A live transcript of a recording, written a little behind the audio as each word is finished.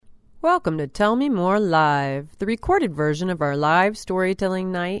Welcome to Tell Me More Live, the recorded version of our live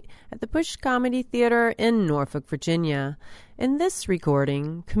storytelling night at the Push Comedy Theater in Norfolk, Virginia. In this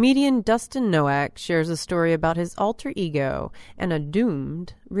recording, comedian Dustin Nowak shares a story about his alter ego and a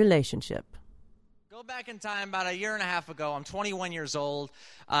doomed relationship. Go back in time about a year and a half ago. I'm 21 years old.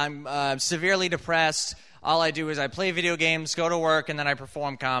 I'm severely depressed. All I do is I play video games, go to work, and then I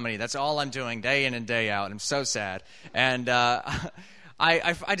perform comedy. That's all I'm doing day in and day out. I'm so sad. And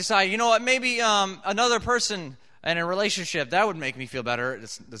I decided, you know what, maybe another person in a relationship, that would make me feel better.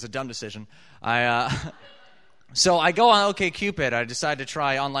 It's a dumb decision. So I go on OkCupid. I decide to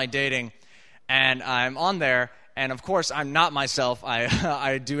try online dating, and I'm on there. And, of course, I'm not myself.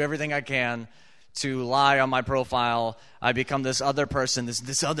 I do everything I can to lie on my profile. I become this other person,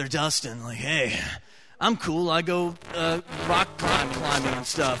 this other Dustin. Like, hey, I'm cool. I go rock climbing and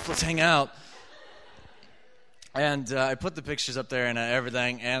stuff. Let's hang out. And I put the pictures up there and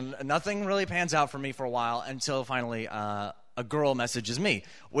everything, and nothing really pans out for me for a while until finally a girl messages me,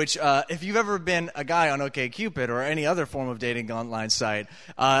 which if you've ever been a guy on OkCupid or any other form of dating online site,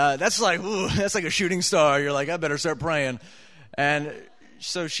 that's like a shooting star. You're like, I better start praying. And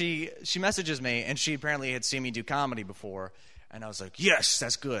so she messages me, and she apparently had seen me do comedy before, and I was like, yes,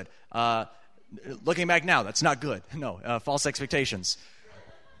 that's good. Looking back now, that's not good. No, false expectations.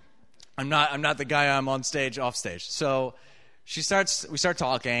 I'm not the guy I'm on stage, off stage. So we start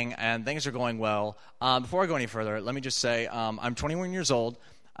talking, and things are going well. Before I go any further, let me just say I'm 21 years old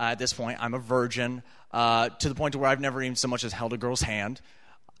at this point. I'm a virgin to the point to where I've never even so much as held a girl's hand.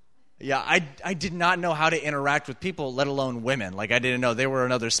 Yeah, I did not know how to interact with people, let alone women. Like, I didn't know they were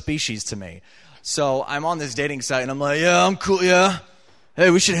another species to me. So I'm on this dating site, and I'm like, yeah, I'm cool, yeah. Hey,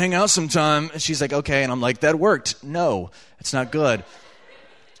 we should hang out sometime. And she's like, okay. And I'm like, that worked. No, it's not good.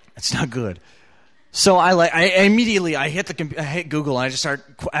 It's not good. So I immediately hit Google, and I just start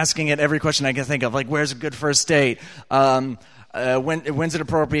asking it every question I can think of, like, where's a good first date? When's it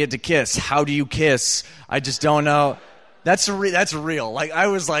appropriate to kiss? How do you kiss? I just don't know. That's real. Like, I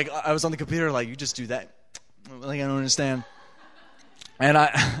was on the computer, like, you just do that. Like, I don't understand. And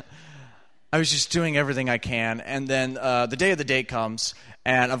I was just doing everything I can, and then the day of the date comes.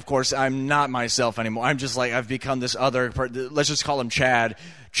 And, of course, I'm not myself anymore. I'm just like, I've become this other let's just call him Chad.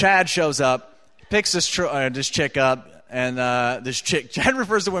 Chad shows up, picks this chick up, and Chad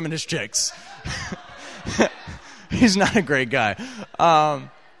refers to women as chicks. He's not a great guy.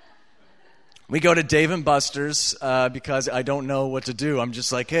 We go to Dave & Buster's because I don't know what to do. I'm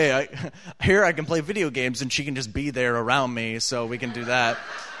just like, hey, I can play video games, and she can just be there around me, so we can do that.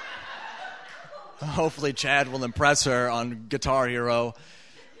 Hopefully Chad will impress her on Guitar Hero.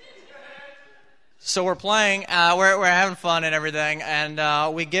 So we're playing, we're having fun and everything,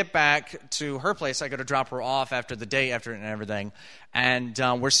 and we get back to her place. I go to drop her off after the date, and everything, and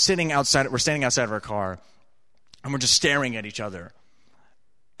we're standing outside of her car, and we're just staring at each other.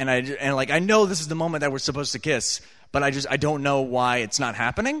 And I know this is the moment that we're supposed to kiss, but I don't know why it's not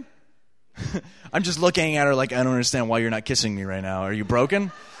happening. I'm just looking at her like, I don't understand why you're not kissing me right now. Are you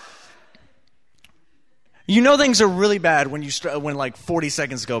broken? You know things are really bad when like 40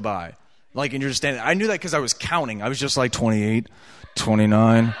 seconds go by. Like, and you're just standing. I knew that because I was counting. I was just like 28,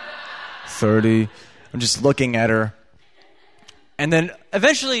 29, 30. I'm just looking at her. And then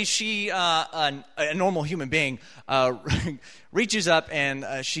eventually she, a normal human being, reaches up and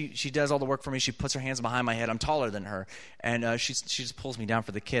she does all the work for me. She puts her hands behind my head. I'm taller than her. And she just pulls me down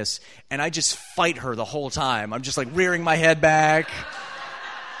for the kiss. And I just fight her the whole time. I'm just like rearing my head back.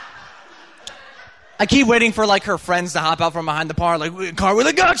 I keep waiting for, like, her friends to hop out from behind the car, like, car with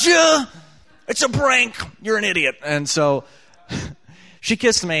a gotcha! It's a prank! You're an idiot! And so she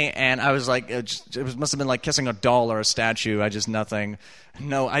kissed me, and I was like, must have been like kissing a doll or a statue. Nothing.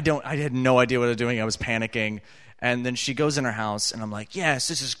 No, I had no idea what I was doing. I was panicking. And then she goes in her house, and I'm like, yes,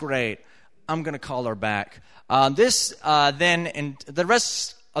 this is great. I'm going to call her back. Then, and the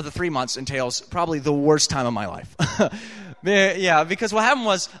rest of the 3 months entails probably the worst time of my life. Yeah, because what happened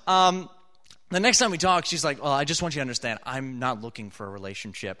was, the next time we talk, she's like, well, I just want you to understand, I'm not looking for a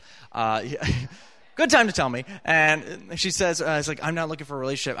relationship. Good time to tell me. And she says, it's like, I'm not looking for a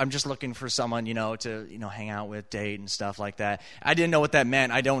relationship. I'm just looking for someone, to hang out with, date, and stuff like that. I didn't know what that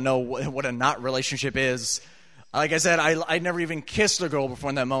meant. I don't know what a not relationship is. Like I said, I never even kissed a girl before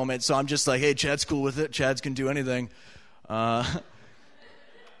in that moment, so I'm just like, hey, Chad's cool with it. Chad can do anything.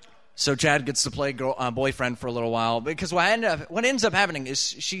 So Chad gets to play boyfriend for a little while, because what ends up happening is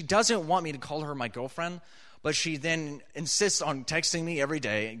she doesn't want me to call her my girlfriend, but she then insists on texting me every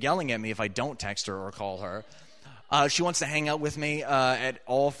day, yelling at me if I don't text her or call her. She wants to hang out with me at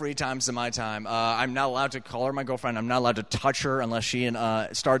all free times of my time. I'm not allowed to call her my girlfriend. I'm not allowed to touch her unless she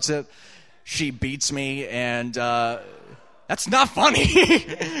starts it. She beats me, and that's not funny.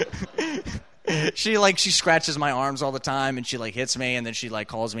 She scratches my arms all the time, and she hits me, and then she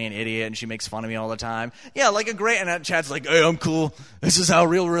calls me an idiot, and she makes fun of me all the time. Yeah, and Chad's like, hey, I'm cool. This is how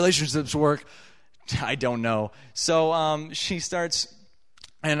real relationships work. I don't know. So she starts,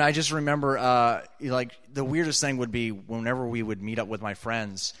 and I just remember the weirdest thing would be whenever we would meet up with my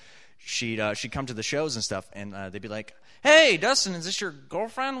friends, she'd come to the shows and stuff, and they'd be like, hey, Dustin, is this your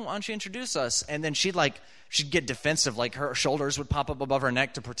girlfriend? Why don't you introduce us? And then she'd get defensive, her shoulders would pop up above her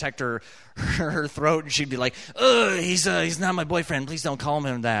neck to protect her throat, and she'd be like, he's not my boyfriend. Please don't call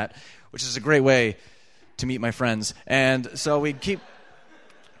him that, which is a great way to meet my friends. And so we'd keep,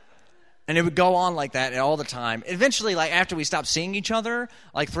 and it would go on like that all the time. Eventually, after we stopped seeing each other,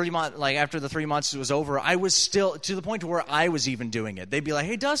 3 months, after the 3 months was over, I was still to the point to where I was even doing it. They'd be like,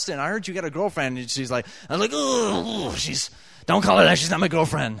 hey, Dustin, I heard you got a girlfriend. And she's like, I was like, oh, don't call her that. She's not my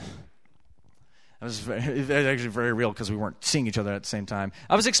girlfriend. It was actually very real because we weren't seeing each other at the same time.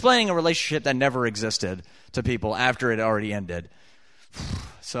 I was explaining a relationship that never existed to people after it already ended.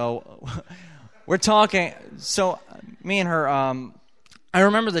 So we're talking. So me and her, I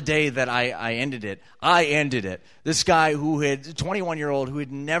remember the day that I ended it. I ended it. This guy 21-year-old who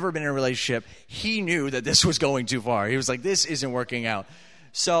had never been in a relationship, he knew that this was going too far. He was like, this isn't working out.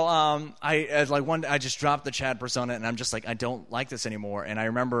 So I just dropped the Chad persona, and I'm just like, I don't like this anymore. And I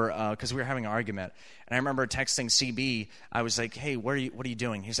remember because we were having an argument, and I remember texting CB. I was like, hey, what are you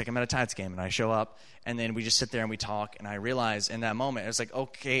doing? He's like, I'm at a Tats game, and I show up, and then we just sit there and we talk. And I realized in that moment, I was like,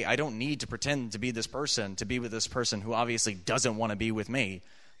 okay, I don't need to pretend to be this person, to be with this person who obviously doesn't want to be with me.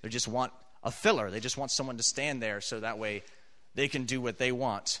 They just want a filler. They just want someone to stand there so that way they can do what they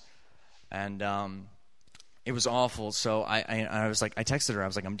want. And it was awful. So I was like, I texted her. I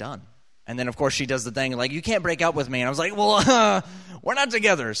was like, I'm done. And then, of course, she does the thing like, you can't break up with me. And I was like, well, we're not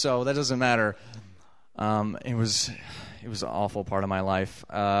together, so that doesn't matter. It was an awful part of my life.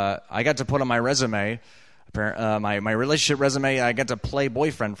 I got to put on my resume, my relationship resume, I got to play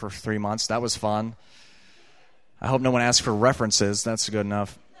boyfriend for 3 months. That was fun. I hope no one asked for references. That's good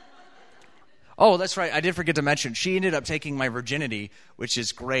enough. Oh, that's right. I did forget to mention. She ended up taking my virginity, which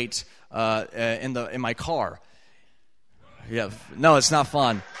is great, in my car. Yeah, no, it's not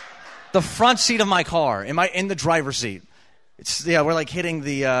fun. The front seat of my car, in the driver's seat. We're hitting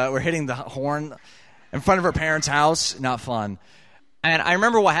the horn in front of her parents' house. Not fun. And I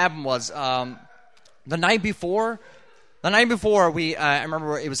remember what happened was the night before. I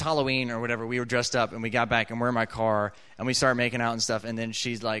remember it was Halloween or whatever. We were dressed up and we got back and we're in my car and we started making out and stuff. And then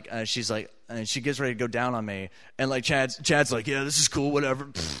she's like, and she gets ready to go down on me. And Chad's like, yeah, this is cool, whatever.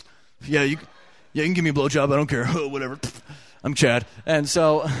 Pfft. Yeah, you can give me a blowjob. I don't care, whatever. Pfft. I'm Chad. And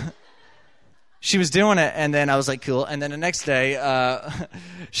so she was doing it, and then I was like, cool. And then the next day,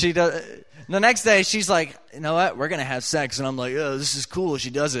 she's like, you know what? We're going to have sex. And I'm like, oh, this is cool. She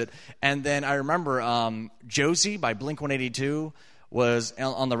does it. And then I remember Josie by Blink-182 was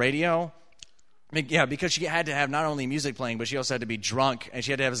on the radio. Yeah, because she had to have not only music playing, but she also had to be drunk, and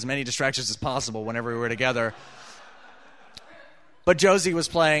she had to have as many distractions as possible whenever we were together. But Josie was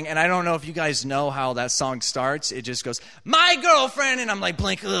playing, and I don't know if you guys know how that song starts. It just goes, my girlfriend, and I'm like,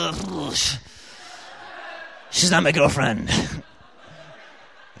 Blink, ugh, she's not my girlfriend.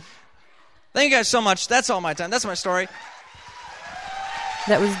 Thank you guys so much. That's all my time. That's my story.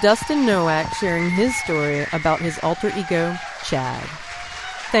 That was Dustin Nowak sharing his story about his alter ego, Chad.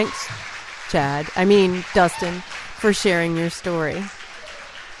 Thanks, Dustin, for sharing your story.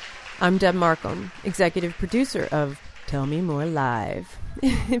 I'm Deb Markham, executive producer of Tell Me More Live.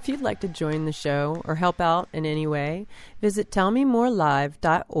 If you'd like to join the show or help out in any way, visit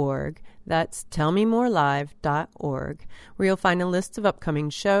tellmemorelive.org. That's tellmemorelive.org, where you'll find a list of upcoming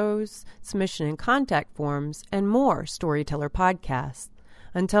shows, submission and contact forms, and more Storyteller podcasts.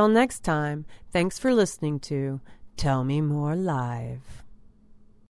 Until next time, thanks for listening to Tell Me More Live.